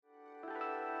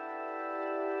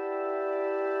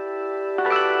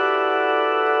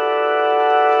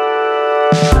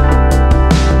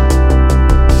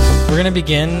We're going to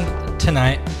begin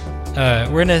tonight.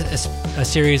 We're in a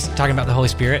series talking about the Holy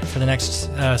Spirit for the next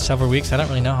several weeks. I don't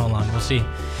really know how long. We'll see.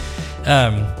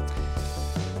 But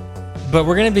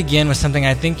we're going to begin with something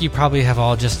I think you probably have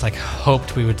all just like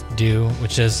hoped we would do,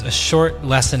 which is a short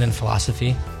lesson in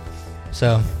philosophy.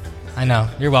 So, I know,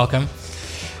 you're welcome.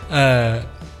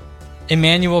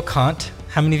 Immanuel Kant.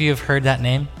 How many of you have heard that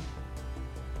name?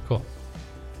 Cool.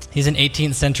 He's an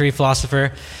 18th century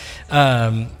philosopher,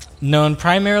 known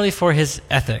primarily for his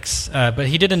ethics, but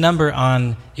he did a number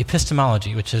on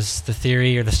epistemology, which is the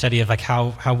theory or the study of like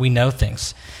how we know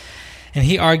things. And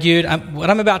he argued,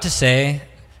 what I'm about to say,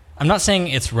 I'm not saying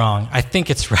it's wrong. I think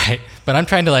it's right, but I'm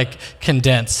trying to like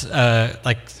condense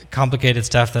like complicated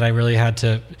stuff that I really had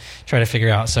to try to figure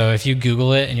out. So if you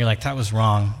Google it and you're like, that was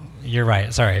wrong, you're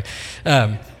right, sorry.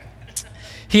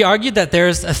 He argued that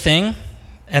there's a thing,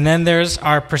 and then there's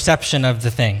our perception of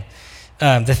the thing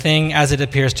as it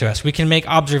appears to us. We can make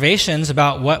observations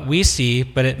about what we see,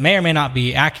 but it may or may not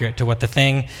be accurate to what the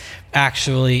thing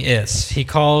actually is. He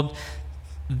called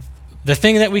the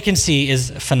thing that we can see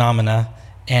is phenomena,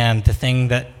 and the thing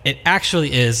that it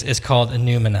actually is called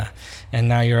noumena. And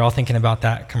now you're all thinking about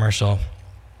that commercial,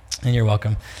 and you're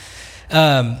welcome.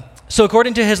 So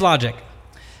according to his logic,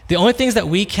 the only things that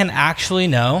we can actually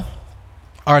know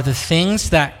are the things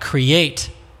that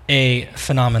create a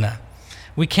phenomena.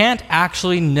 We can't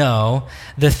actually know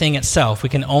the thing itself. We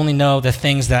can only know the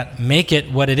things that make it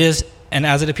what it is and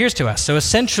as it appears to us. So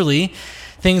essentially,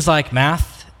 things like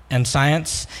math and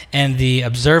science and the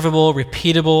observable,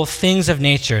 repeatable things of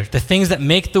nature, the things that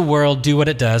make the world do what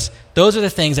it does, those are the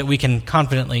things that we can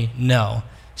confidently know,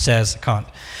 says Kant.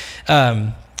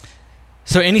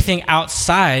 So anything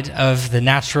outside of the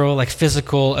natural, like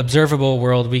physical, observable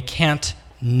world, we can't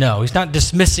know. He's not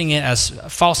dismissing it as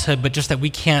falsehood, but just that we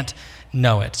can't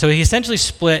know it. So he essentially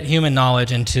split human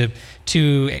knowledge into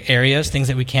two areas, things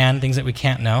that we can, things that we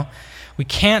can't know. We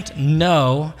can't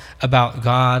know about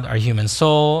God, our human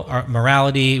soul, our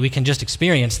morality. We can just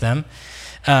experience them.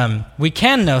 We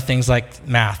can know things like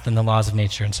math and the laws of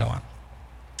nature and so on.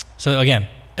 So again,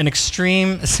 an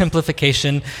extreme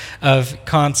simplification of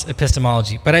Kant's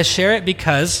epistemology. But I share it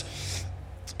because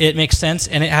it makes sense,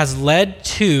 and it has led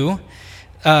to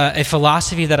a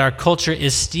philosophy that our culture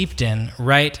is steeped in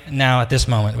right now at this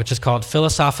moment, which is called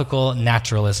philosophical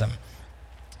naturalism.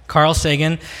 Carl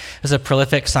Sagan was a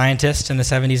prolific scientist in the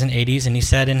 70s and 80s, and he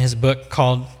said in his book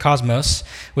called Cosmos,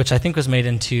 which I think was made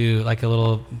into like a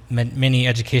little mini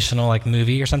educational like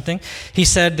movie or something, he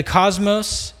said, the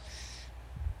cosmos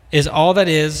is all that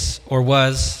is or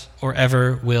was or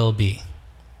ever will be.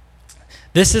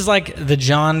 This is like the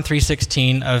John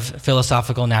 3:16 of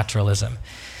philosophical naturalism.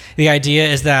 The idea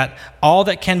is that all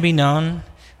that can be known,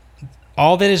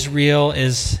 all that is real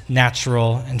is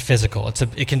natural and physical.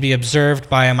 It can be observed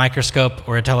by a microscope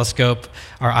or a telescope,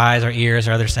 our eyes, our ears,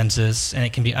 our other senses, and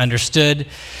it can be understood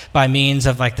by means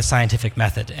of like the scientific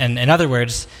method. And in other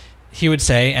words, he would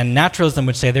say, and naturalism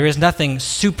would say, there is nothing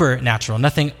supernatural,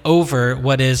 nothing over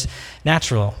what is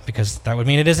natural, because that would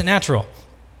mean it isn't natural.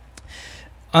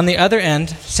 On the other end,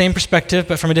 same perspective,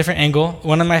 but from a different angle,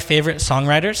 one of my favorite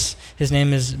songwriters, his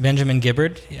name is Benjamin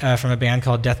Gibbard, from a band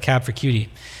called Death Cab for Cutie.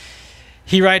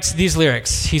 He writes these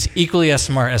lyrics. He's equally as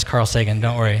smart as Carl Sagan,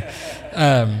 don't worry.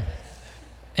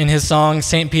 In his song,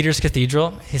 St. Peter's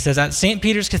Cathedral, he says, at St.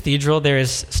 Peter's Cathedral, there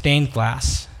is stained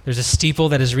glass. There's a steeple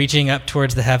that is reaching up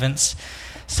towards the heavens,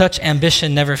 such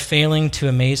ambition never failing to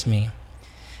amaze me.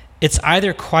 It's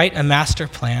either quite a master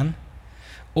plan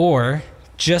or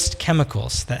just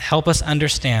chemicals that help us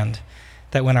understand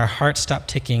that when our hearts stop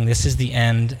ticking, this is the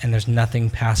end and there's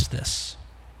nothing past this.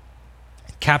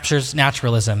 It captures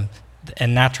naturalism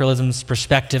and naturalism's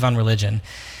perspective on religion.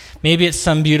 Maybe it's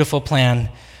some beautiful plan,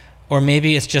 or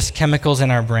maybe it's just chemicals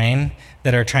in our brain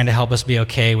that are trying to help us be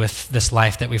okay with this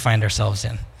life that we find ourselves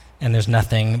in, and there's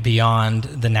nothing beyond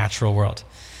the natural world.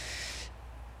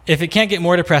 If it can't get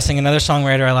more depressing, another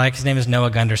songwriter I like, his name is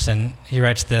Noah Gunderson. He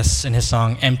writes this in his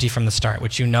song, Empty from the Start,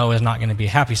 which you know is not going to be a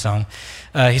happy song.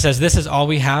 He says, this is all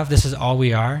we have, this is all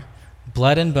we are,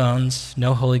 blood and bones,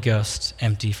 no Holy Ghost,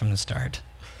 empty from the start.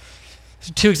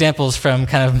 Two examples from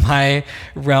kind of my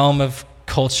realm of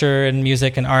culture and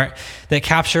music and art that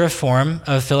capture a form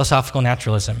of philosophical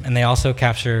naturalism, and they also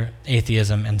capture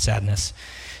atheism and sadness.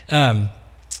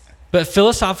 But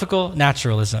philosophical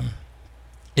naturalism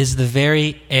is the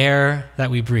very air that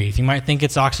we breathe. You might think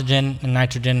it's oxygen and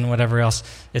nitrogen and whatever else.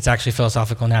 It's actually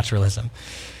philosophical naturalism.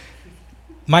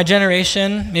 My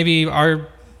generation, maybe our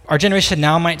generation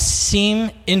now might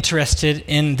seem interested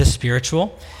in the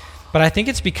spiritual, but I think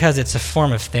it's because it's a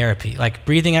form of therapy, like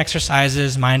breathing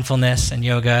exercises, mindfulness, and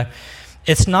yoga.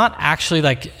 It's not actually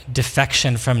like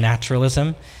defection from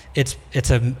naturalism. It's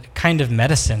a kind of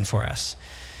medicine for us.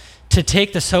 To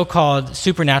take the so-called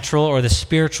supernatural or the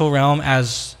spiritual realm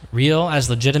as real, as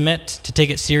legitimate, to take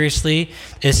it seriously,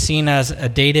 is seen as a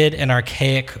dated and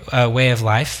archaic way of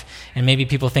life, and maybe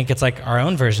people think it's like our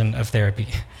own version of therapy.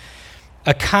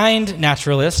 A kind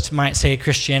naturalist might say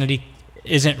Christianity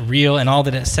isn't real in all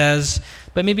that it says,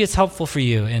 but maybe it's helpful for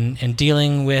you in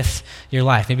dealing with your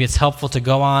life. Maybe it's helpful to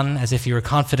go on as if you were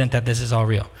confident that this is all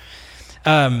real.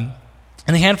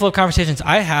 In the handful of conversations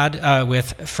I had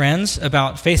with friends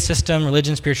about faith system,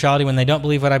 religion, spirituality, when they don't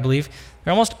believe what I believe,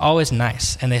 they're almost always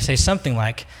nice. And they say something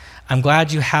like, I'm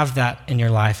glad you have that in your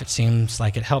life. It seems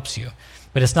like it helps you.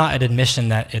 But it's not an admission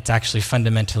that it's actually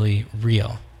fundamentally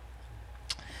real.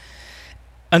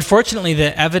 Unfortunately,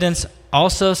 the evidence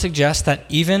also suggests that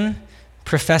even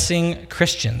professing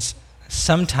Christians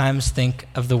sometimes think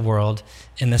of the world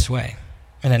in this way,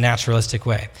 in a naturalistic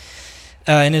way.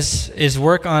 In his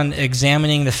work on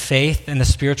examining the faith and the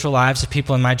spiritual lives of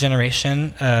people in my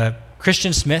generation,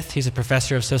 Christian Smith, he's a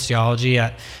professor of sociology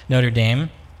at Notre Dame,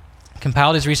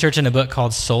 compiled his research in a book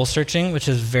called Soul Searching, which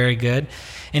is very good.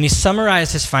 And he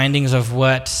summarized his findings of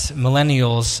what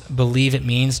millennials believe it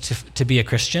means to be a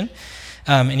Christian.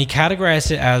 And he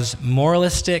categorized it as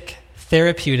moralistic,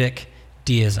 therapeutic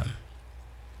deism.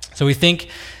 So we think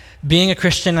being a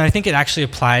Christian, and I think it actually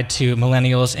applied to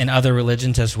millennials in other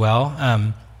religions as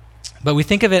well, but we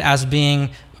think of it as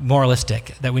being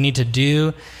moralistic, that we need to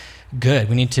do good.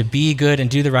 We need to be good and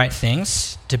do the right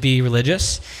things to be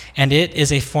religious, and it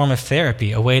is a form of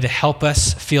therapy, a way to help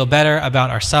us feel better about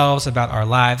ourselves, about our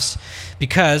lives,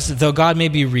 because though God may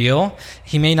be real,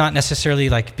 he may not necessarily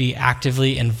be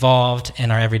actively involved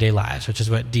in our everyday lives, which is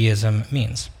what deism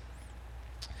means.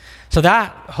 So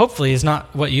that, hopefully, is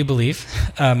not what you believe,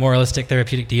 moralistic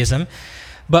therapeutic deism.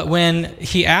 But when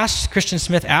Christian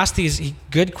Smith asked these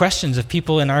good questions of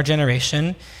people in our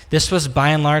generation, this was by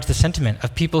and large the sentiment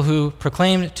of people who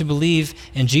proclaimed to believe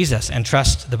in Jesus and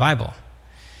trust the Bible.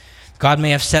 God may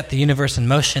have set the universe in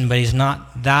motion, but he's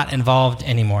not that involved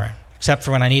anymore, except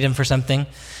for when I need him for something.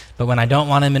 But when I don't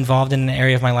want him involved in an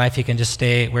area of my life, he can just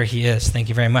stay where he is. Thank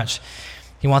you very much.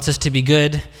 He wants us to be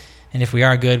good. And if we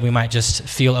are good, we might just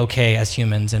feel okay as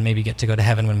humans and maybe get to go to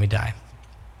heaven when we die.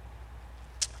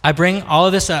 I bring all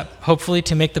of this up, hopefully,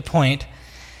 to make the point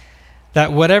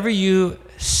that whatever you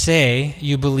say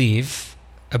you believe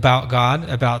about God,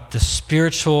 about the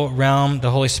spiritual realm, the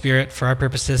Holy Spirit, for our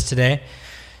purposes today,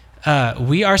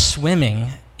 we are swimming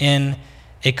in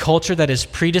a culture that is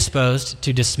predisposed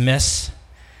to dismiss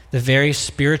the very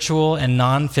spiritual and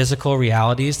non-physical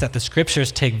realities that the scriptures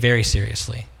take very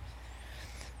seriously.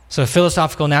 So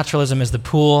philosophical naturalism is the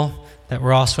pool that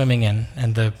we're all swimming in,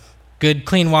 and the good,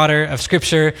 clean water of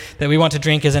Scripture that we want to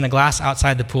drink is in a glass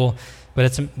outside the pool,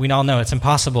 but we all know it's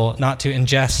impossible not to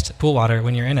ingest pool water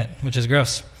when you're in it, which is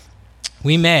gross.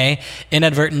 We may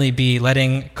inadvertently be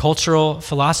letting cultural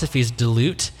philosophies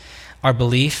dilute our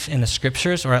belief in the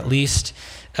Scriptures, or at least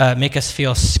make us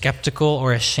feel skeptical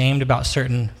or ashamed about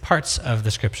certain parts of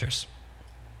the Scriptures.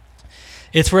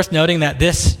 It's worth noting that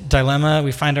this dilemma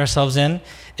we find ourselves in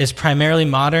is primarily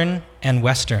modern and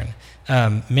Western.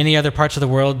 Many other parts of the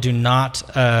world do not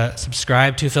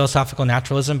subscribe to philosophical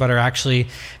naturalism, but are actually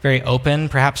very open,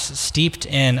 perhaps steeped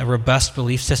in a robust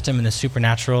belief system in the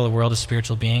supernatural, the world of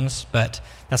spiritual beings. But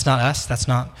that's not us. That's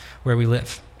not where we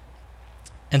live.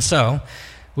 And so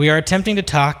we are attempting to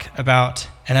talk about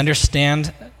and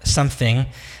understand something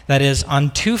that is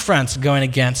on two fronts going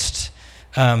against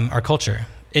our culture.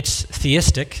 It's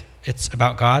theistic. It's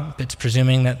about God. It's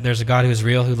presuming that there's a God who is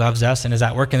real, who loves us, and is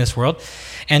at work in this world.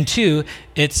 And two,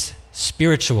 it's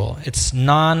spiritual. It's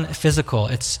non-physical.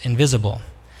 It's invisible.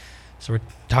 So we're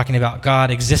talking about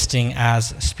God existing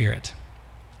as spirit.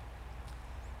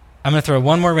 I'm going to throw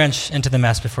one more wrench into the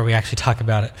mess before we actually talk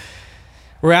about it.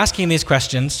 We're asking these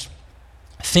questions,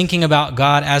 thinking about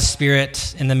God as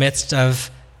spirit in the midst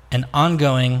of an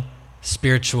ongoing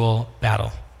spiritual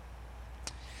battle.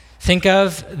 Think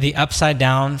of the Upside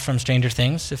Down from Stranger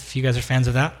Things, if you guys are fans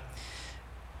of that.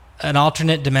 An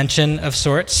alternate dimension of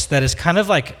sorts that is kind of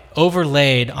like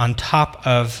overlaid on top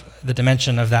of the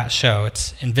dimension of that show.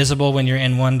 It's invisible when you're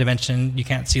in one dimension. You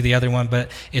can't see the other one, but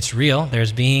it's real.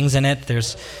 There's beings in it.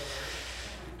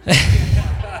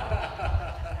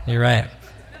 You're right.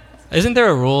 Isn't there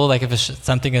a rule, like if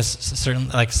something is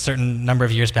certain number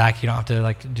of years back, you don't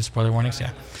have to do spoiler warnings?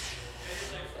 Yeah.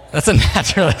 That's a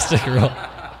naturalistic rule.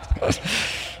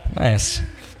 Nice.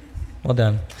 Well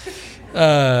done.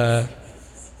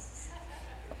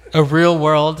 a real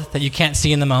world that you can't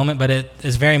see in the moment, but it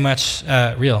is very much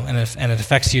real, and it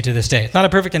affects you to this day. It's not a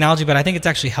perfect analogy, but I think it's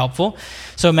actually helpful.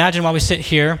 So imagine while we sit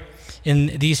here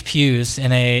in these pews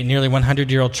in a nearly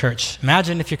 100-year-old church,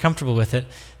 imagine, if you're comfortable with it,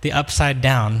 the upside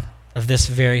down of this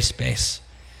very space.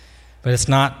 But it's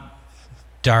not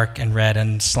dark and red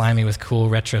and slimy with cool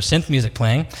retro synth music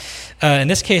playing. In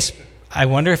this case, I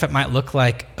wonder if it might look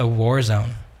like a war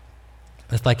zone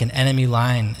with like an enemy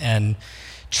line and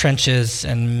trenches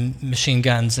and machine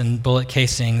guns and bullet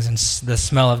casings and the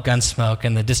smell of gun smoke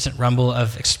and the distant rumble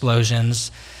of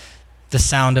explosions, the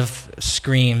sound of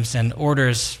screams and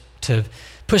orders to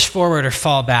push forward or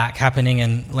fall back happening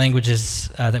in languages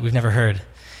that we've never heard.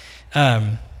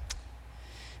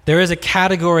 There is a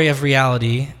category of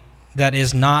reality that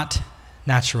is not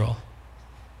natural,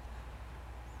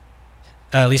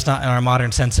 at least not in our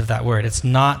modern sense of that word. It's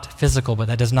not physical, but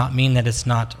that does not mean that it's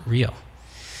not real.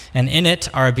 And in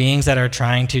it are beings that are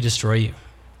trying to destroy you.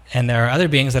 And there are other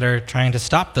beings that are trying to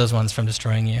stop those ones from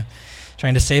destroying you,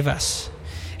 trying to save us.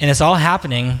 And it's all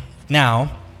happening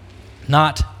now,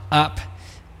 not up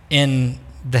in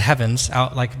the heavens,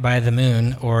 out like by the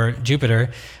moon or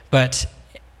Jupiter, but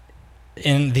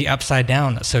in the upside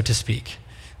down, so to speak,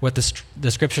 what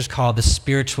the scriptures call the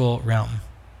spiritual realm.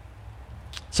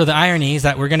 So the irony is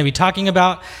that we're going to be talking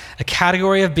about a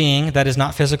category of being that is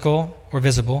not physical or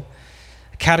visible,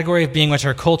 a category of being which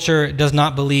our culture does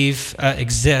not believe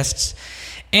exists,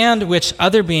 and which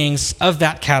other beings of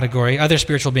that category, other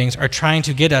spiritual beings, are trying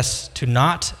to get us to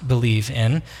not believe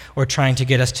in, or trying to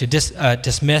get us to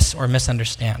dismiss or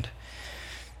misunderstand.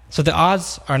 So the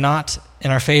odds are not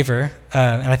in our favor,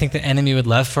 and I think the enemy would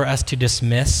love for us to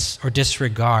dismiss or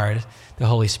disregard the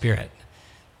Holy Spirit.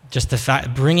 Just the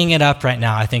fact, bringing it up right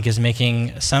now, I think, is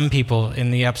making some people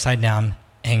in the upside down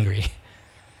angry.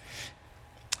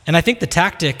 And I think the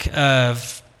tactic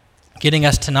of getting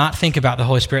us to not think about the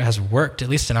Holy Spirit has worked, at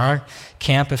least in our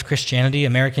camp of Christianity,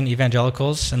 American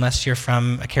evangelicals. Unless you're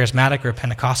from a charismatic or a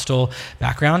Pentecostal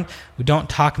background, we don't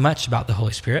talk much about the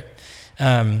Holy Spirit.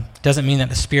 Doesn't mean that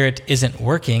the Spirit isn't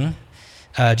working,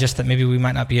 just that maybe we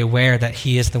might not be aware that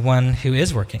he is the one who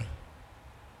is working.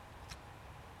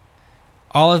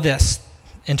 All of this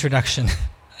introduction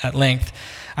at length,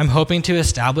 I'm hoping to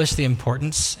establish the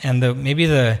importance and maybe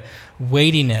the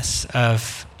weightiness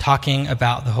of talking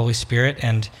about the Holy Spirit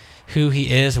and who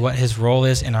he is, what his role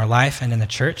is in our life and in the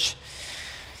church.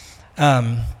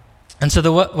 And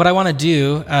so what I want to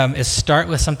do is start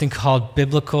with something called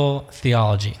biblical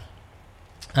theology.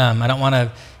 I don't want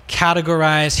to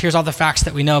categorize, here's all the facts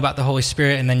that we know about the Holy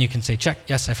Spirit, and then you can say, check,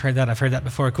 yes, I've heard that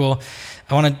before, cool.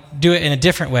 I want to do it in a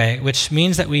different way, which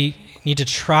means that we need to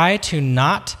try to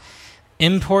not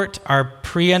import our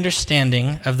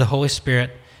pre-understanding of the Holy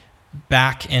Spirit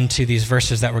back into these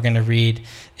verses that we're going to read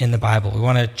in the Bible. We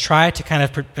want to try to kind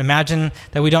of imagine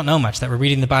that we don't know much, that we're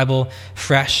reading the Bible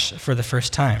fresh for the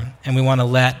first time. And we want to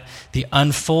let the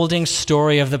unfolding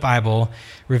story of the Bible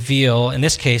reveal, in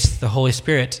this case, the Holy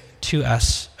Spirit to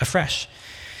us afresh.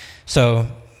 So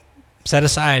set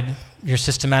aside your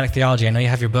systematic theology. I know you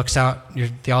have your books out, your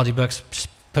theology books, just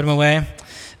put them away.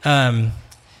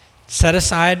 Set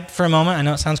aside for a moment, I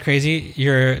know it sounds crazy,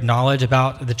 your knowledge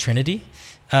about the Trinity,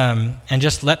 and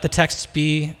just let the text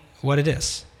be what it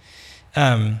is.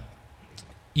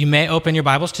 You may open your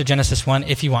Bibles to Genesis 1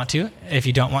 if you want to. If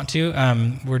you don't want to,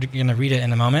 we're going to read it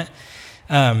in a moment.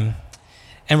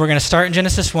 And we're going to start in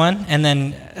Genesis 1, and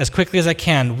then as quickly as I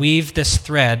can, weave this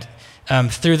thread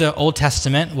through the Old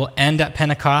Testament. We'll end at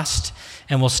Pentecost,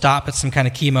 and we'll stop at some kind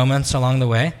of key moments along the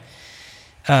way.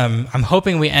 I'm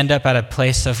hoping we end up at a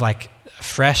place of like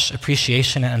fresh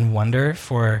appreciation and wonder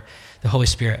for the Holy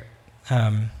Spirit.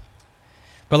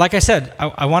 But like I said,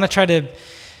 I want to try to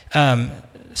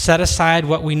set aside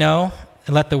what we know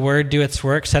and let the Word do its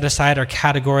work, set aside our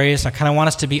categories. I kind of want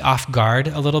us to be off guard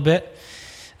a little bit.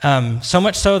 So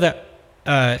much so that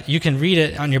you can read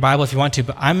it on your Bible if you want to,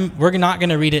 but we're not going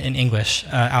to read it in English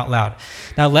out loud.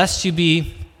 Now, lest you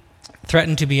be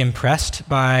threatened to be impressed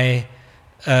by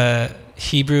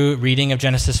Hebrew reading of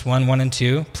Genesis 1, 1, and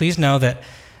 2, please know that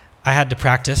I had to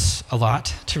practice a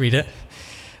lot to read it.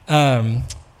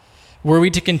 Were we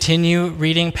to continue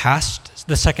reading past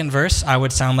the second verse, I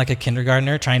would sound like a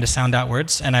kindergartner trying to sound out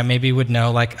words, and I maybe would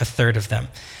know like a third of them.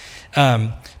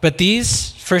 But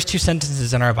these first two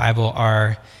sentences in our Bible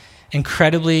are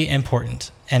incredibly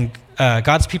important, and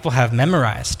God's people have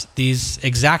memorized these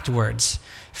exact words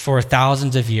for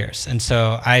thousands of years. And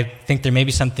so I think there may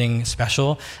be something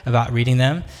special about reading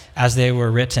them as they were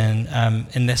written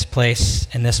in this place,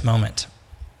 in this moment.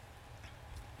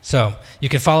 So you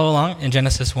can follow along in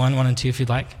Genesis 1, 1, and 2 if you'd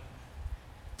like.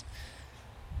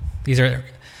 These are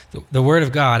the word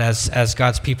of God as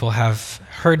God's people have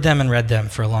heard them and read them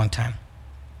for a long time.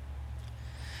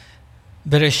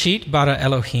 Bereshit bara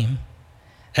Elohim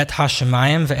et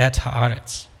hashemayim ve'et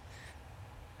haaretz.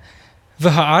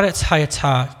 V'haaretz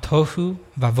hayata tohu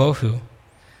vavohu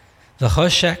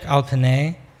v'choshek al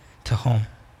pnei tehom.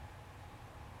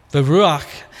 V'ruach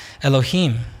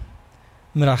Elohim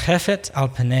merachefet al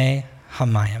pnei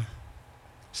hamayim.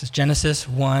 This is Genesis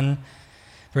 1,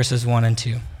 verses 1 and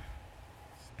 2.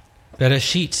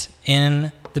 Bereshit,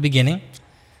 in the beginning.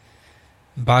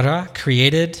 Bara,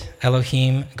 created.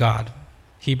 Elohim, God.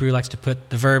 Hebrew likes to put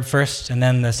the verb first and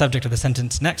then the subject of the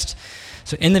sentence next.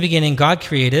 So in the beginning, God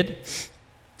created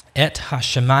et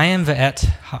hashemayim ve'et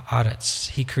haaretz.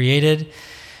 He created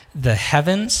the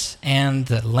heavens and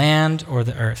the land or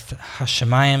the earth.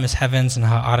 Hashemayim is heavens and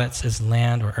haaretz is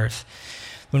land or earth.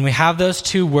 When we have those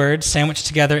two words sandwiched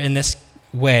together in this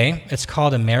way, it's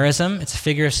called a merism. It's a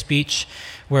figure of speech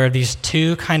where these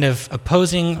two kind of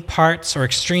opposing parts or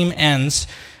extreme ends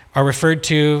are referred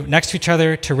to next to each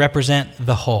other to represent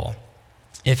the whole.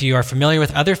 If you are familiar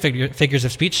with other figures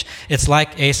of speech, it's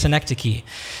like a synecdoche.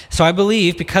 So I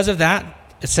believe because of that,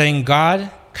 it's saying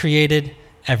God created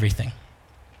everything.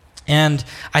 And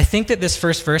I think that this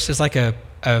first verse is like a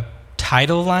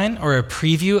title line or a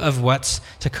preview of what's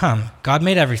to come. God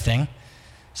made everything,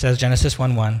 says Genesis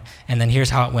 1:1, and then here's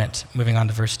how it went, moving on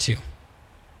to verse 2.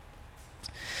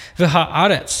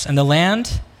 V'haaretz, and the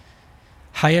land,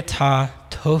 hayata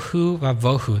tohu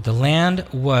vavohu. The land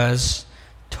was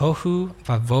tohu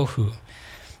vavohu.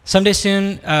 Someday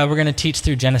soon, we're going to teach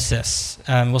through Genesis.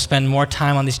 We'll spend more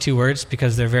time on these two words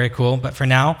because they're very cool. But for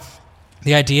now,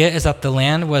 the idea is that the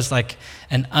land was like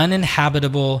an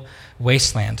uninhabitable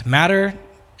wasteland. Matter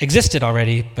existed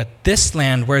already, but this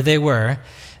land where they were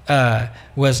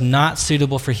was not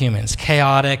suitable for humans.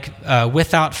 Chaotic,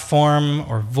 without form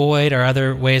or void or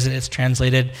other ways that it's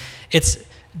translated.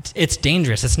 It's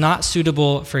dangerous. It's not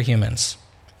suitable for humans.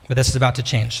 But this is about to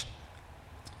change.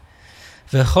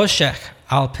 V'choshek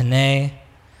al pnei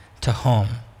tehom.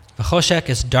 V'choshek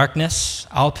is darkness.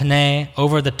 Al pnei,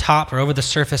 over the top or over the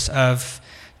surface of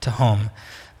tehom,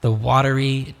 the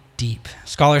watery deep.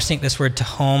 Scholars think this word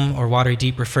tehom or watery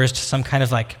deep refers to some kind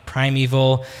of like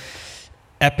primeval,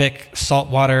 epic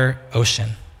saltwater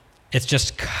ocean. It's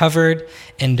just covered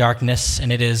in darkness,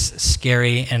 and it is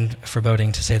scary and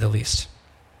foreboding to say the least.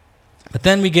 But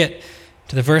then we get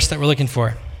to the verse that we're looking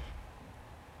for.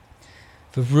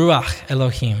 The Ruach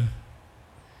Elohim,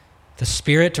 the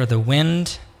spirit or the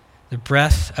wind, the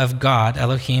breath of God,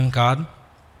 Elohim, God.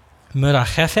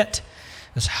 Merachefet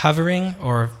is hovering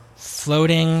or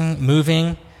floating,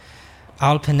 moving,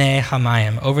 al pnei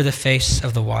hamayim, over the face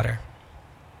of the water.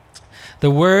 The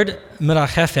word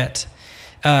merachefet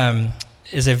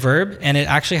is a verb, and it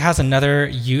actually has another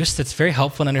use that's very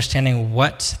helpful in understanding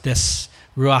what this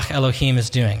Ruach Elohim is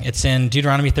doing. It's in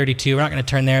Deuteronomy 32. We're not going to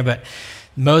turn there, but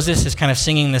Moses is kind of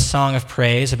singing this song of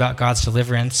praise about God's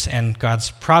deliverance and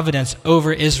God's providence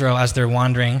over Israel as they're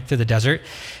wandering through the desert.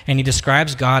 And he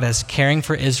describes God as caring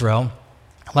for Israel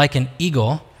like an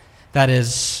eagle that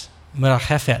is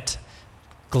merachefet,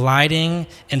 gliding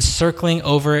and circling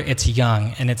over its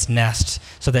young in its nest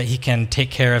so that he can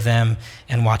take care of them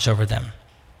and watch over them.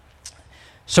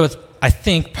 So I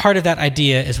think part of that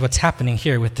idea is what's happening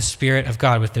here with the Spirit of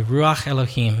God, with the Ruach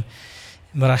Elohim,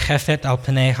 merachefet al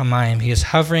pnei hamayim. He is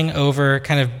hovering over,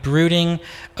 kind of brooding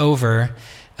over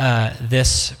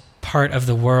this part of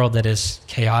the world that is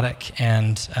chaotic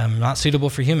and not suitable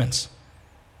for humans.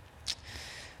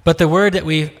 But the word that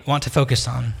we want to focus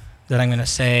on, that I'm going to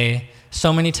say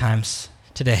so many times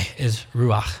today, is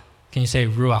ruach. Can you say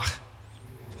ruach?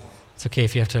 It's okay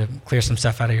if you have to clear some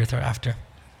stuff out of your throat after.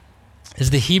 Is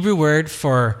the Hebrew word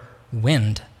for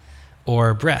wind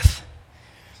or breath,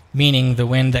 meaning the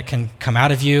wind that can come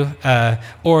out of you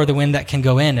or the wind that can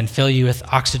go in and fill you with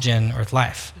oxygen or with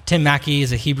life. Tim Mackey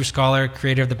is a Hebrew scholar,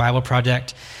 creator of the Bible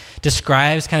Project,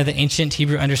 describes kind of the ancient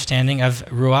Hebrew understanding of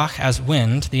ruach as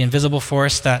wind, the invisible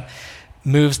force that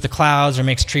moves the clouds or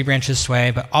makes tree branches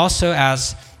sway, but also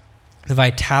as the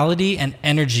vitality and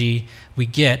energy we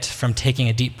get from taking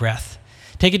a deep breath.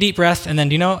 Take a deep breath, and then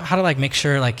do you know how to like make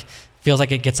sure like feels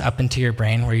like it gets up into your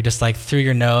brain, where you just like through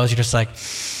your nose, you're just like,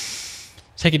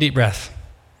 take a deep breath.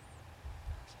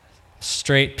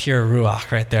 Straight, pure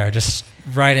ruach right there, just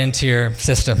right into your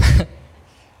system.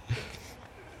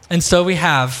 And so we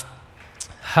have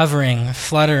hovering,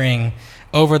 fluttering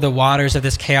over the waters of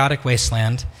this chaotic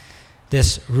wasteland,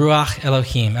 this Ruach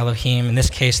Elohim, Elohim, in this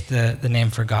case, the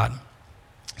name for God.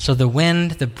 So the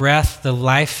wind, the breath, the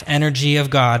life energy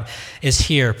of God is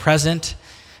here, present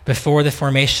before the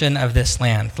formation of this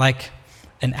land, like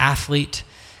an athlete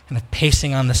kind of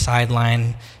pacing on the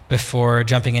sideline before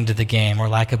jumping into the game, or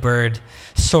like a bird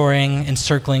soaring,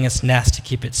 encircling its nest to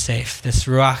keep it safe. This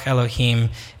Ruach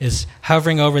Elohim is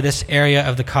hovering over this area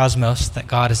of the cosmos that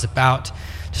God is about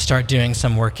to start doing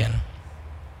some work in.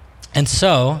 And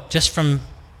so, just from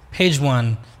page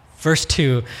 1, verse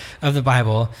 2 of the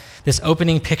Bible, this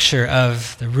opening picture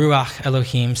of the Ruach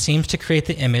Elohim seems to create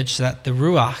the image that the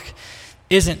Ruach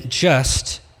isn't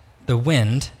just the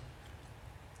wind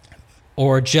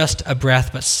or just a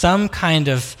breath, but some kind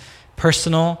of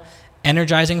personal,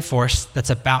 energizing force that's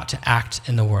about to act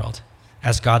in the world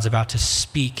as God's about to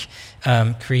speak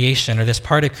creation, or this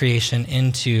part of creation,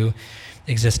 into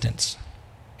existence.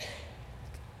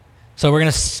 So we're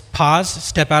going to pause,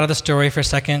 step out of the story for a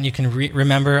second. You can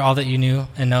remember all that you knew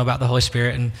and know about the Holy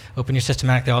Spirit and open your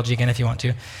systematic theology again if you want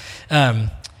to.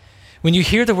 When you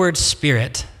hear the word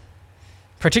Spirit,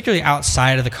 particularly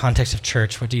outside of the context of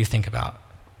church, what do you think about?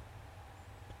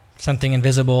 Something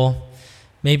invisible.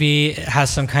 Maybe it has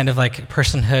some kind of like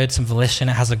personhood, some volition.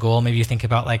 It has a goal. Maybe you think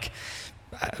about like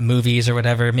movies or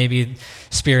whatever. Maybe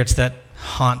spirits that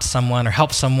haunt someone or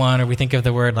help someone. Or we think of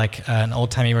the word like an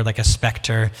old-timey word like a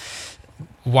specter,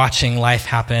 watching life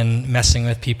happen, messing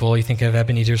with people. You think of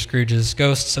Ebenezer Scrooge's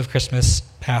ghosts of Christmas,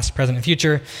 past, present, and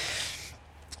future.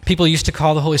 People used to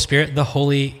call the Holy Spirit the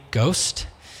Holy Ghost.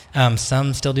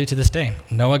 Some still do to this day.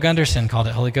 Noah Gunderson called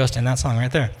it Holy Ghost in that song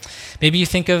right there. Maybe you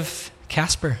think of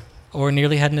Casper or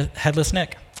Nearly Headless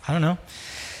Nick. I don't know.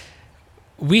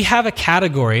 We have a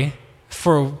category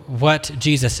for what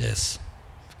Jesus is,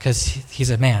 because he's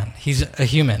a man. He's a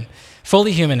human,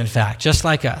 fully human, in fact, just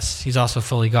like us. He's also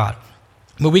fully God.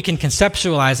 But we can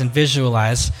conceptualize and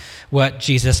visualize what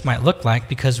Jesus might look like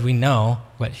because we know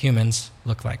what humans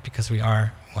look like, because we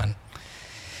are one.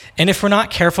 And if we're not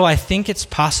careful, I think it's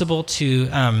possible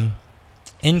to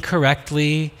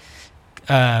incorrectly,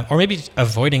 or maybe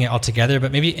avoiding it altogether,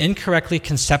 but maybe incorrectly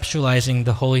conceptualizing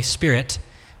the Holy Spirit,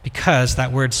 because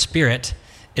that word spirit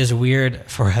is weird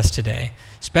for us today,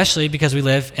 especially because we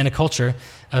live in a culture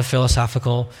of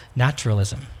philosophical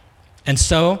naturalism. And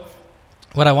so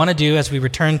what I want to do as we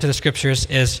return to the scriptures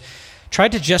is try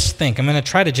to just think. I'm going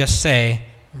to try to just say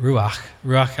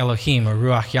Ruach Elohim, or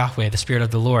Ruach Yahweh, the Spirit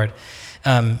of the Lord.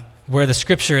 Where the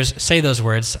scriptures say those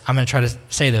words, I'm going to try to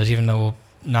say those, even though we'll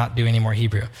not do any more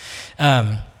Hebrew.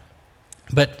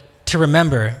 But to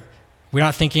remember, we're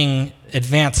not thinking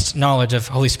advanced knowledge of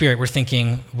Holy Spirit. We're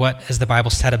thinking, what has the Bible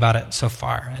said about it so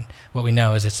far? And what we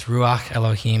know is it's Ruach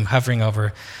Elohim hovering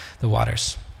over the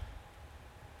waters.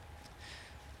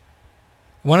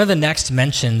 One of the next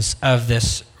mentions of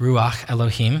this Ruach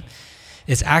Elohim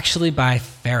is actually by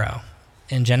Pharaoh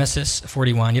in Genesis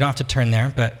 41. You don't have to turn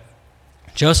there, but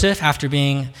Joseph, after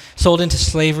being sold into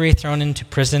slavery, thrown into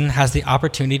prison, has the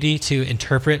opportunity to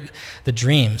interpret the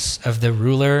dreams of the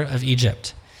ruler of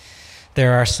Egypt.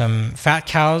 There are some fat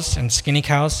cows and skinny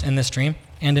cows in this dream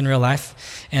and in real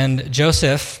life. And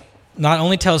Joseph not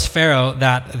only tells Pharaoh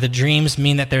that the dreams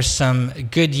mean that there's some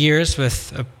good years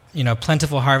with a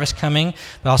plentiful harvest coming,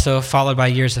 but also followed by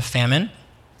years of famine.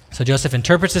 So Joseph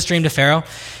interprets this dream to Pharaoh,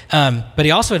 but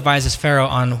he also advises Pharaoh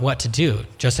on what to do.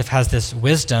 Joseph has this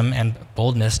wisdom and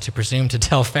boldness to presume to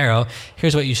tell Pharaoh,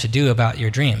 here's what you should do about your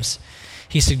dreams.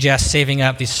 He suggests saving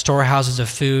up these storehouses of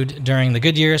food during the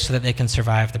good years so that they can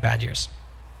survive the bad years.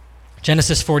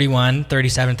 Genesis 41,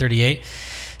 37, 38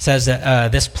 says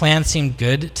that this plan seemed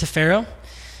good to Pharaoh,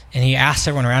 and he asked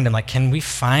everyone around him, can we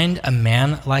find a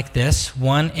man like this,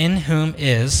 one in whom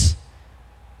is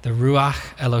the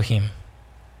Ruach Elohim?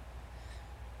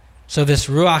 So this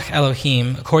Ruach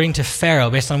Elohim, according to Pharaoh,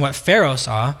 based on what Pharaoh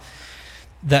saw,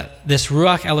 that this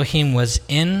Ruach Elohim was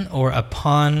in or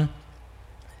upon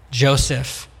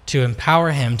Joseph to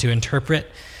empower him to interpret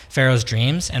Pharaoh's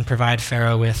dreams and provide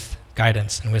Pharaoh with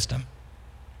guidance and wisdom.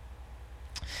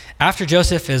 After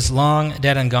Joseph is long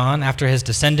dead and gone, after his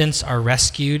descendants are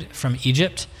rescued from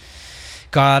Egypt,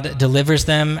 God delivers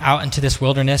them out into this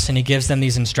wilderness, and he gives them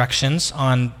these instructions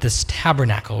on this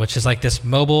tabernacle, which is like this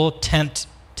mobile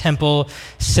temple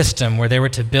system where they were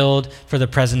to build for the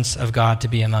presence of God to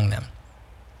be among them.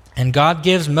 And God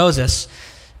gives Moses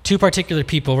two particular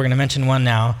people, we're going to mention one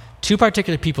now, two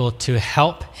particular people to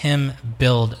help him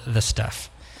build the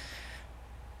stuff.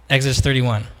 Exodus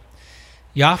 31.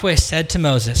 Yahweh said to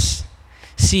Moses,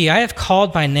 "See, I have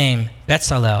called by name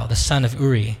Bezalel, the son of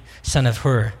Uri, son of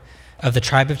Hur, of the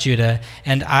tribe of Judah,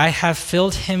 and I have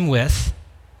filled him with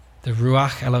the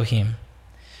Ruach Elohim,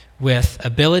 with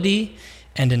ability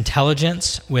and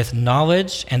intelligence, with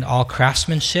knowledge and all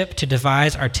craftsmanship, to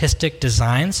devise artistic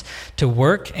designs, to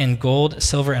work in gold,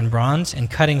 silver, and bronze, in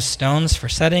cutting stones for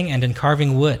setting, and in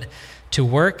carving wood, to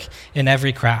work in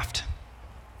every craft."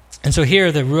 And so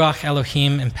here the Ruach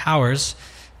Elohim empowers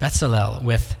Bezalel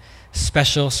with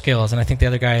special skills. And I think the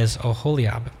other guy is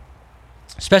Oholiab.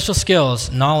 Special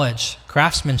skills, knowledge,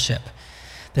 craftsmanship.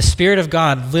 The Spirit of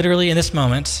God literally in this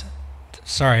moment,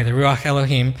 the Ruach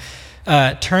Elohim,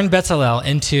 turned Bezalel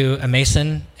into a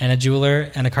mason and a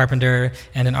jeweler and a carpenter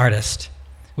and an artist,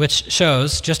 which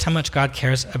shows just how much God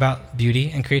cares about beauty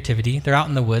and creativity. They're out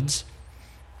in the woods,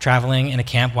 traveling in a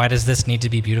camp. Why does this need to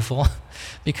be beautiful?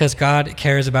 Because God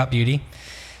cares about beauty.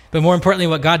 But more importantly,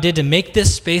 what God did to make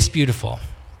this space beautiful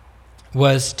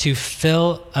was to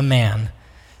fill a man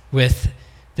with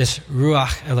this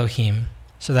Ruach Elohim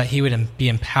so that he would be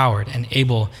empowered and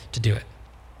able to do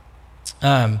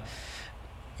it.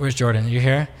 Where's Jordan? You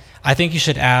here? I think you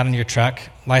should add on your truck,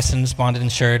 licensed, bonded,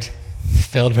 insured,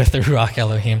 filled with the Ruach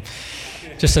Elohim,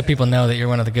 just so people know that you're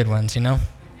one of the good ones, you know?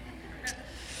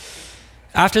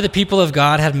 After the people of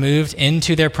God had moved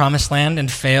into their promised land and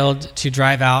failed to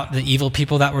drive out the evil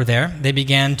people that were there, they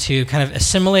began to kind of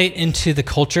assimilate into the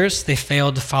cultures. They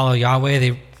failed to follow Yahweh.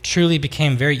 They truly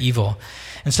became very evil.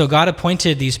 And so God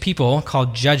appointed these people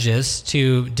called judges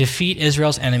to defeat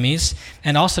Israel's enemies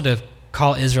and also to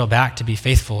call Israel back to be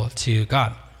faithful to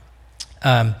God.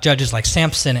 Judges like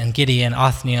Samson and Gideon,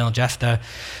 Othniel, Jephthah.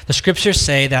 The scriptures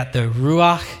say that the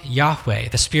Ruach Yahweh,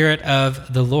 the Spirit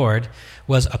of the Lord,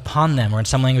 was upon them, or in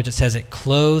some language it says it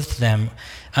clothed them.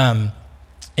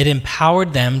 It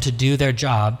empowered them to do their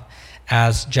job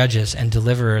as judges and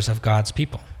deliverers of God's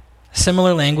people.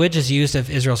 Similar language is used of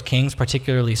Israel's kings,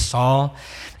 particularly Saul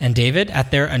and David.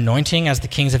 At their anointing as the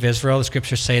kings of Israel, the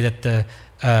scriptures say that the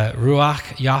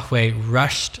Ruach Yahweh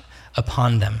rushed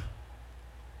upon them.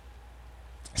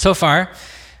 So far,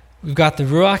 we've got the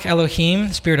Ruach Elohim,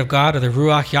 Spirit of God, or the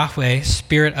Ruach Yahweh,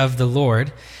 Spirit of the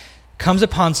Lord, comes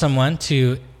upon someone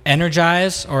to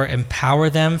energize or empower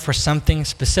them for something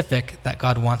specific that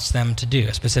God wants them to do,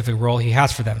 a specific role he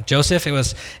has for them. Joseph, it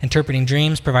was interpreting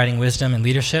dreams, providing wisdom and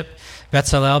leadership.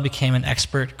 Bezalel became an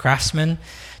expert craftsman.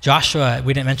 Joshua,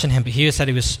 we didn't mention him, but he said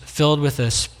he was filled with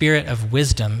a spirit of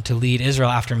wisdom to lead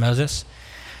Israel after Moses.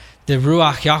 The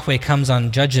Ruach Yahweh comes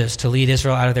on judges to lead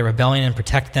Israel out of their rebellion and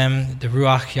protect them. The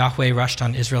Ruach Yahweh rushed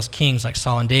on Israel's kings like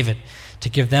Saul and David to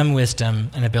give them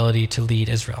wisdom and ability to lead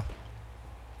Israel.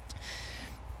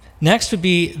 Next would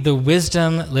be the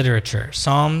wisdom literature.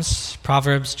 Psalms,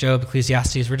 Proverbs, Job,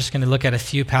 Ecclesiastes. We're just going to look at a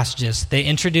few passages. They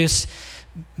introduce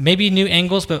maybe new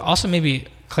angles, but also maybe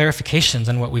clarifications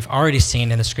on what we've already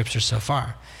seen in the scriptures so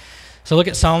far. So look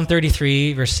at Psalm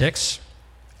 33, verse 6.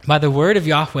 By the word of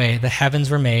Yahweh the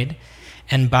heavens were made,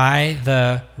 and by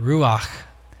the Ruach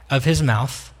of his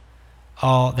mouth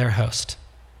all their host.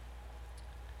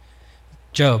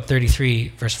 Job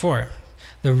 33, verse 4.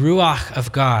 The Ruach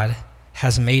of God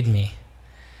has made me.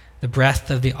 The breath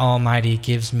of the Almighty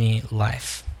gives me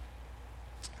life.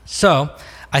 So,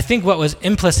 I think what was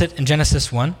implicit in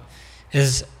Genesis 1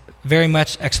 is very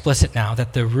much explicit now,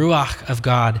 that the Ruach of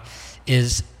God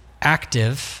is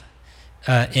active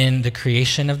in the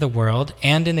creation of the world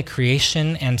and in the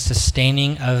creation and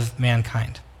sustaining of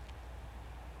mankind.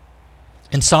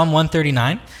 In Psalm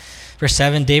 139, verse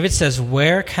 7, David says,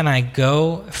 "Where can I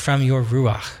go from your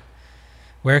Ruach?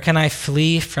 Where can I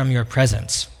flee from your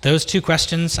presence?" Those two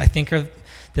questions, I think, are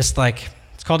this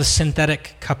it's called a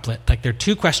synthetic couplet. They're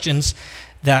two questions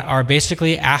that are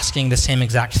basically asking the same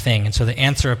exact thing. And so the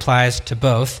answer applies to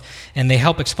both, and they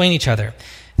help explain each other.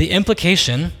 The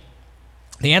implication,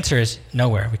 the answer is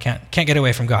nowhere. We can't get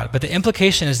away from God. But the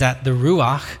implication is that the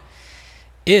Ruach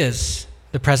is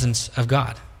the presence of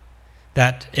God.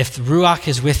 That if Ruach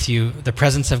is with you, the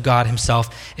presence of God himself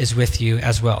is with you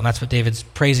as well. And that's what David's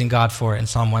praising God for in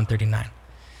Psalm 139.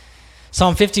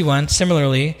 Psalm 51,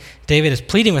 similarly, David is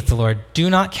pleading with the Lord, "Do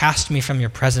not cast me from your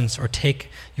presence or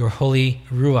take your holy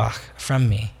Ruach from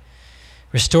me.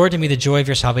 Restore to me the joy of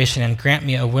your salvation and grant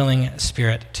me a willing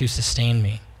spirit to sustain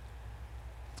me."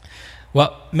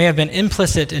 What may have been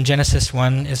implicit in Genesis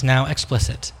 1 is now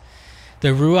explicit.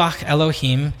 The Ruach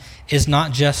Elohim is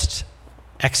not just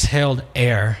exhaled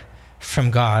air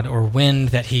from God or wind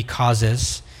that he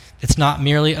causes. It's not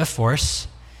merely a force.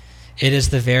 It is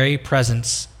the very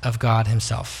presence of God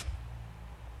himself.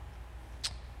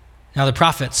 Now the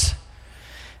prophets,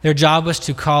 their job was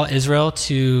to call Israel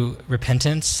to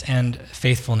repentance and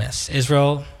faithfulness.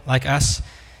 Israel, like us,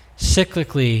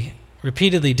 cyclically,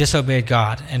 repeatedly disobeyed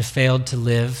God and failed to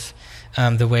live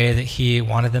the way that he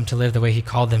wanted them to live, the way he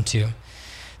called them to.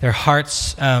 Their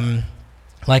hearts,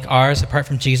 like ours, apart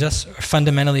from Jesus, are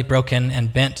fundamentally broken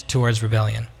and bent towards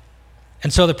rebellion.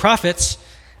 And so the prophets,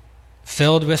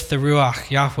 filled with the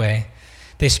Ruach Yahweh,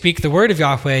 they speak the word of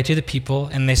Yahweh to the people,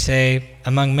 and they say,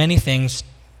 among many things,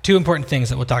 two important things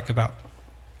that we'll talk about.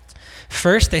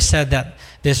 First, they said that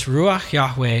this Ruach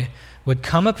Yahweh would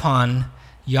come upon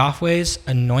Yahweh's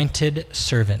anointed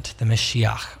servant, the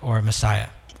Mashiach, or Messiah.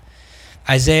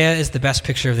 Isaiah is the best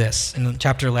picture of this. In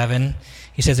chapter 11,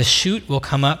 he says, a shoot will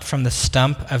come up from the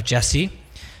stump of Jesse,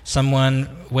 someone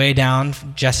way down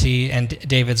Jesse and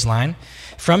David's line.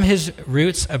 From his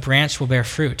roots, a branch will bear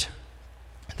fruit.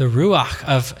 The Ruach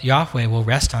of Yahweh will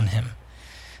rest on him.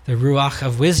 The Ruach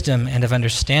of wisdom and of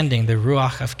understanding, the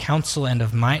Ruach of counsel and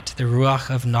of might, the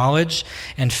Ruach of knowledge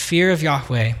and fear of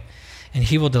Yahweh, and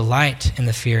he will delight in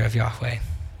the fear of Yahweh.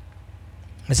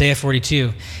 Isaiah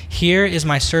 42, here is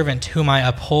my servant whom I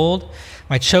uphold,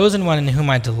 my chosen one in whom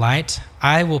I delight.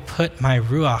 I will put my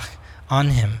Ruach on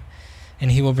him,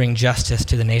 and he will bring justice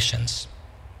to the nations.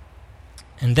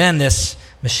 And then this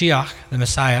Mashiach, the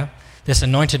Messiah, this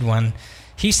anointed one,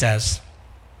 he says,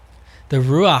 the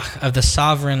Ruach of the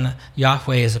sovereign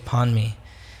Yahweh is upon me,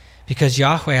 because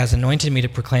Yahweh has anointed me to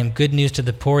proclaim good news to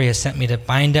the poor. He has sent me to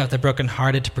bind up the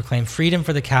brokenhearted, to proclaim freedom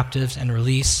for the captives and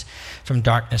release from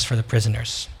darkness for the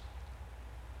prisoners.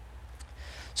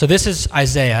 So this is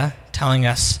Isaiah telling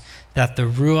us that the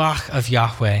Ruach of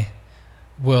Yahweh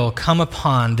will come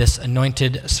upon this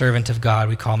anointed servant of God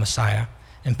we call Messiah,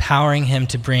 empowering him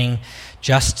to bring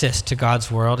justice to God's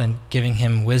world and giving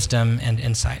him wisdom and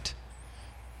insight.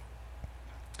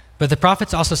 But the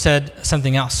prophets also said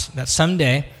something else, that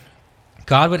someday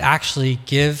God would actually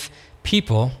give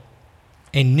people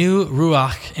a new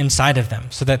Ruach inside of them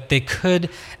so that they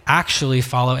could actually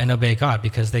follow and obey God,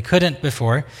 because they couldn't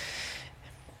before.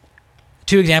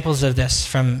 Two examples of this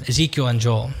from Ezekiel and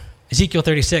Joel. Ezekiel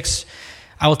 36,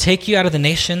 I will take you out of the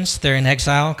nations, they're in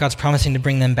exile. God's promising to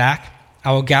bring them back.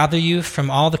 I will gather you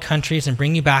from all the countries and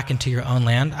bring you back into your own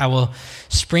land. I will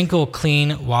sprinkle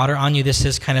clean water on you. This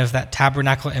is kind of that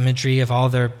tabernacle imagery of all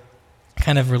their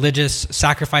kind of religious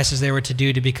sacrifices they were to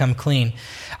do to become clean.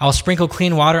 I will sprinkle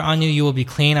clean water on you. You will be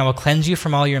clean. I will cleanse you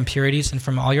from all your impurities and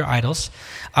from all your idols.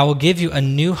 I will give you a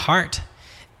new heart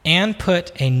and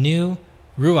put a new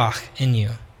Ruach in you.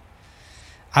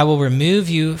 I will remove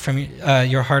you from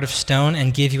your heart of stone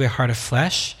and give you a heart of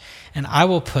flesh, and I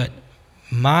will put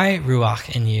my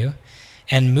Ruach in you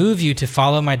and move you to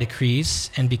follow my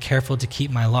decrees and be careful to keep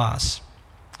my laws.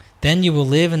 Then you will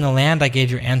live in the land I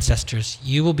gave your ancestors.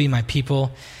 You will be my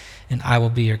people, and I will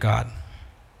be your God.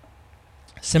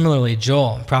 Similarly,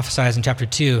 Joel prophesies in chapter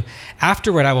 2,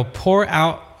 afterward I will pour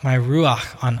out my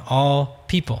Ruach on all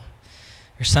people.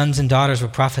 Your sons and daughters will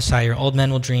prophesy, your old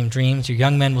men will dream dreams, your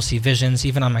young men will see visions,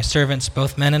 even on my servants,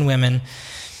 both men and women.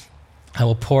 I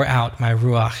will pour out my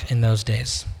Ruach in those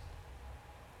days.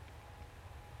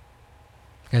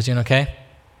 You guys doing okay?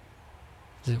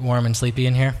 Is it warm and sleepy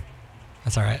in here?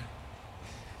 That's all right.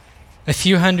 A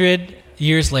few hundred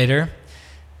years later,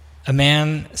 a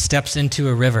man steps into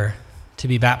a river to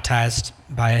be baptized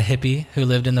by a hippie who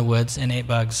lived in the woods and ate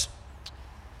bugs.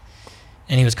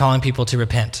 And he was calling people to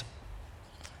repent.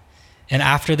 And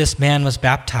after this man was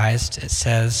baptized, it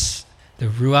says, the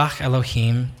Ruach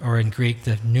Elohim, or in Greek,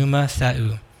 the Pneuma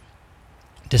Theou,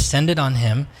 descended on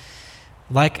him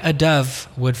like a dove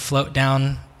would float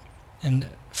down and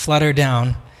flutter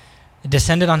down. It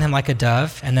descended on him like a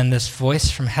dove, and then this voice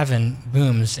from heaven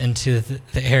booms into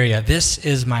the area. This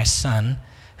is my son,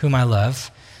 whom I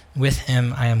love. With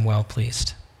him I am well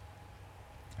pleased.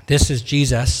 This is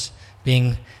Jesus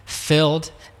being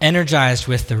filled, energized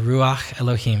with the Ruach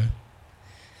Elohim.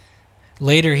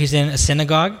 Later, he's in a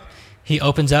synagogue. He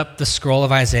opens up the scroll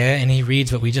of Isaiah, and he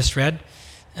reads what we just read.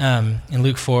 In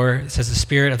Luke 4, it says, the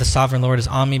Spirit of the Sovereign Lord is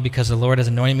on me because the Lord has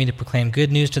anointed me to proclaim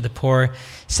good news to the poor,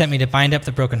 sent me to bind up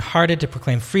the brokenhearted, to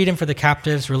proclaim freedom for the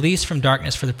captives, release from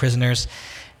darkness for the prisoners.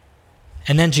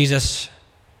 And then Jesus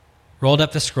rolled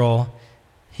up the scroll.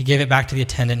 He gave it back to the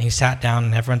attendant. He sat down,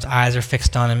 and everyone's eyes are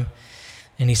fixed on him.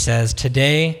 And he says,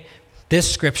 today,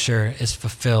 this scripture is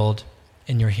fulfilled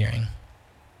in your hearing.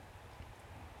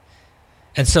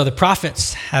 And so the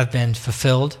prophets have been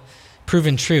fulfilled,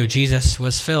 proven true. Jesus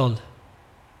was filled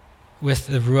with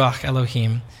the Ruach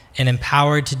Elohim and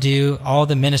empowered to do all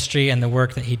the ministry and the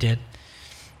work that he did.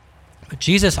 But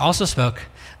Jesus also spoke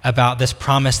about this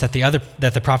promise that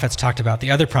the prophets talked about,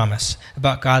 the other promise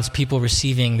about God's people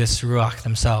receiving this Ruach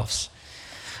themselves.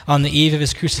 On the eve of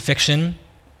his crucifixion,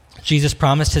 Jesus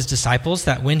promised his disciples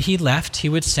that when he left, he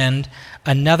would send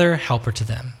another helper to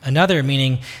them. Another,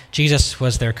 meaning Jesus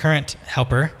was their current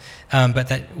helper, but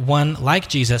that one like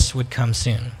Jesus would come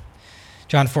soon.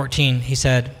 John 14, he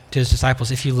said to his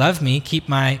disciples, if you love me, keep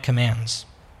my commands.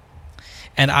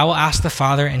 And I will ask the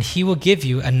Father, and he will give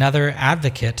you another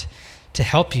advocate to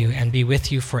help you and be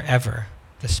with you forever,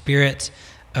 the Spirit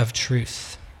of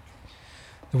truth.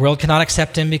 The world cannot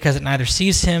accept him because it neither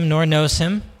sees him nor knows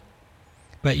him,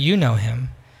 but you know him,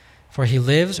 for he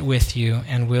lives with you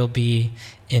and will be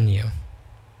in you.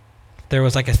 There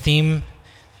was like a theme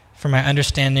for my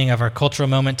understanding of our cultural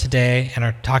moment today and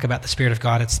our talk about the Spirit of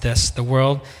God. It's this: the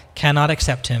world cannot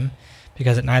accept him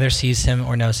because it neither sees him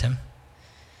or knows him,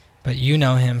 but you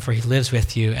know him, for he lives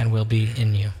with you and will be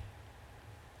in you.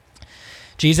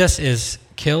 Jesus is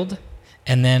killed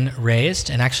and then raised,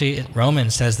 and actually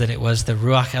Romans says that it was the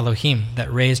Ruach Elohim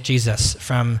that raised Jesus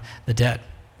from the dead.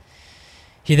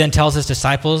 He then tells his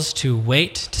disciples to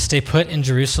wait, to stay put in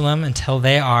Jerusalem until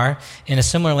they are, in a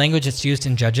similar language it's used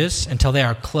in Judges, until they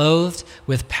are clothed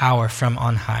with power from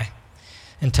on high,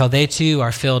 until they too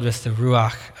are filled with the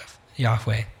Ruach of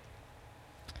Yahweh.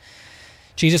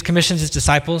 Jesus commissions his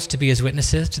disciples to be his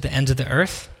witnesses to the ends of the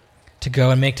earth, to go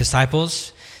and make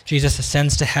disciples. Jesus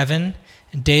ascends to heaven,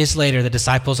 and days later the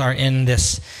disciples are in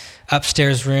this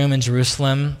upstairs room in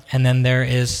Jerusalem, and then there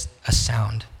is a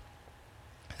sound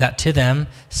that to them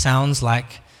sounds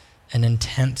like an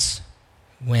intense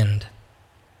wind.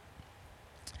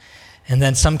 And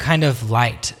then some kind of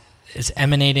light is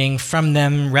emanating from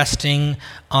them, resting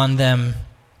on them,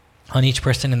 on each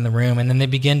person in the room, and then they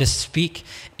begin to speak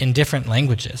in different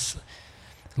languages.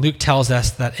 Luke tells us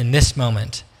that in this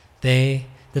moment, the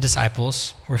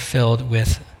disciples, were filled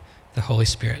with the Holy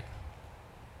Spirit.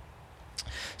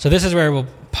 So this is where we'll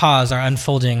pause our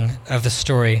unfolding of the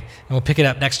story, and we'll pick it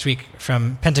up next week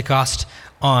from Pentecost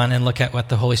on and look at what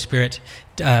the Holy Spirit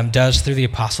does through the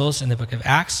apostles in the book of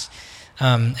Acts,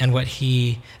 and what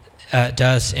he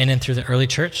does in and through the early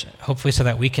church, hopefully so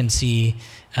that we can see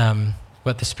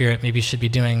what the Spirit maybe should be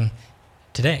doing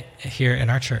today here in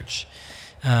our church.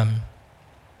 But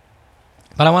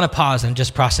I want to pause and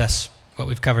just process what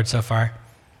we've covered so far.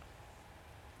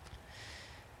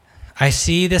 I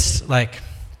see this like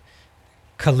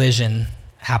collision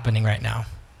happening right now,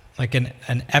 like an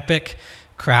epic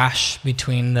crash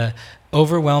between the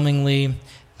overwhelmingly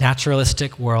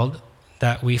naturalistic world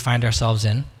that we find ourselves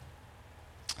in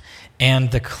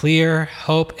and the clear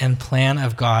hope and plan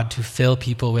of God to fill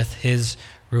people with his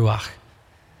Ruach,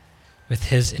 with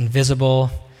his invisible,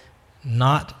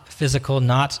 not physical,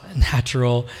 not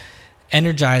natural,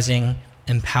 energizing,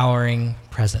 empowering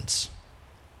presence.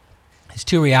 These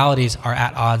two realities are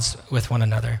at odds with one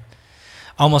another.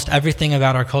 Almost everything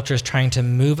about our culture is trying to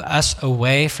move us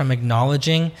away from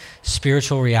acknowledging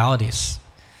spiritual realities.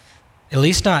 At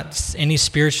least not any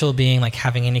spiritual being like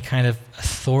having any kind of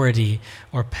authority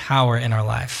or power in our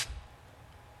life.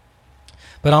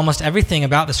 But almost everything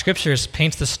about the scriptures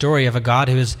paints the story of a God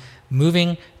who is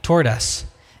moving toward us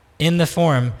in the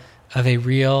form of a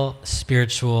real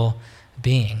spiritual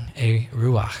being, a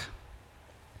Ruach.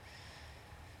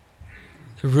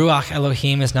 The Ruach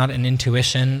Elohim is not an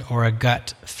intuition or a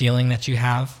gut feeling that you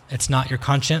have. It's not your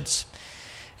conscience.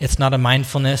 It's not a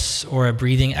mindfulness or a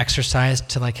breathing exercise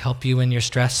to like help you when you're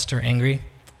stressed or angry.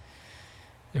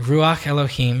 The Ruach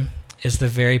Elohim is the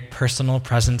very personal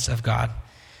presence of God,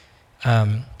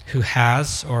 who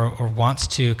has or wants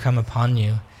to come upon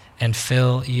you and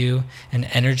fill you and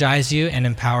energize you and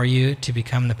empower you to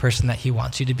become the person that he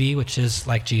wants you to be, which is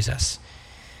like Jesus.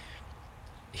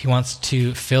 He wants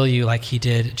to fill you like he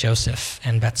did Joseph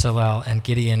and Bezalel and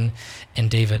Gideon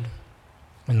and David,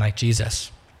 and like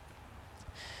Jesus.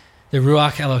 The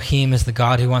Ruach Elohim is the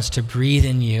God who wants to breathe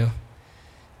in you,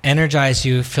 energize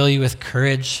you, fill you with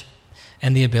courage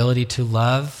and the ability to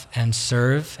love and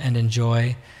serve and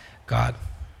enjoy God.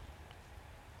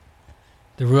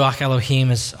 The Ruach Elohim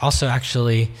is also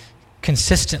actually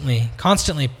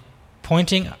constantly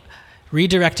pointing,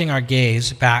 redirecting our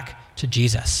gaze back to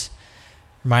Jesus,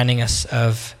 reminding us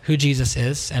of who Jesus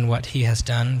is and what he has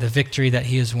done, the victory that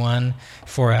he has won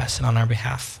for us and on our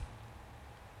behalf.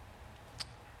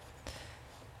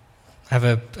 I have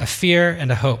a fear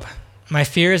and a hope. My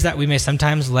fear is that we may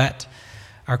sometimes let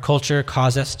our culture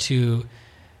cause us to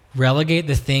relegate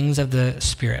the things of the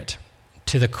Spirit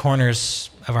to the corners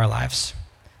of our lives,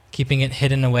 keeping it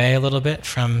hidden away a little bit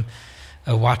from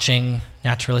a watching,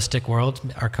 naturalistic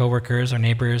world, our coworkers, our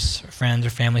neighbors, our friends, or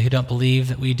family who don't believe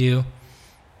that we do.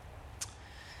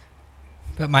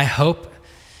 But my hope,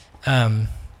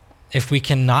 if we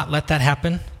cannot let that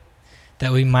happen,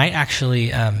 that we might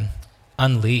actually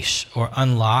unleash or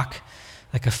unlock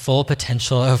like a full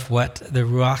potential of what the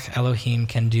Ruach Elohim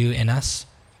can do in us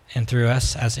and through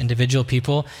us as individual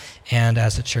people and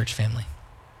as a church family.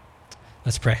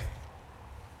 Let's pray.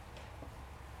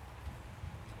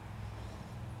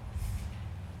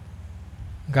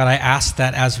 God, I ask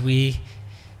that as we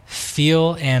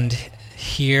feel and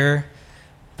hear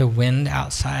the wind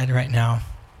outside right now,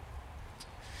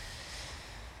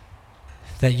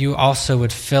 that you also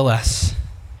would fill us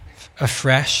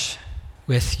afresh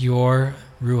with your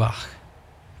Ruach,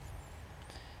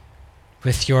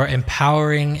 with your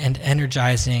empowering and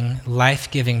energizing,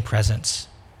 life-giving presence.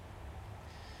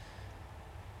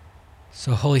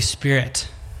 So, Holy Spirit,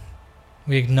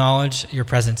 we acknowledge your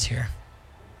presence here.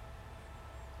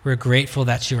 We're grateful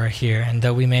that you are here, and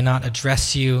though we may not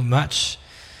address you much,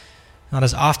 not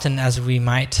as often as we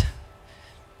might,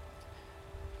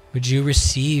 would you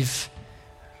receive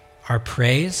our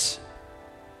praise?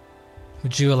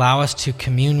 Would you allow us to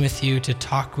commune with you, to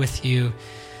talk with you,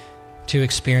 to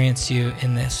experience you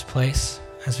in this place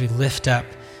as we lift up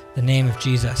the name of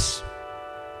Jesus?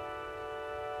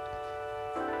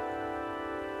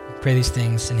 We pray these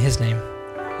things in his name.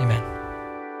 Amen.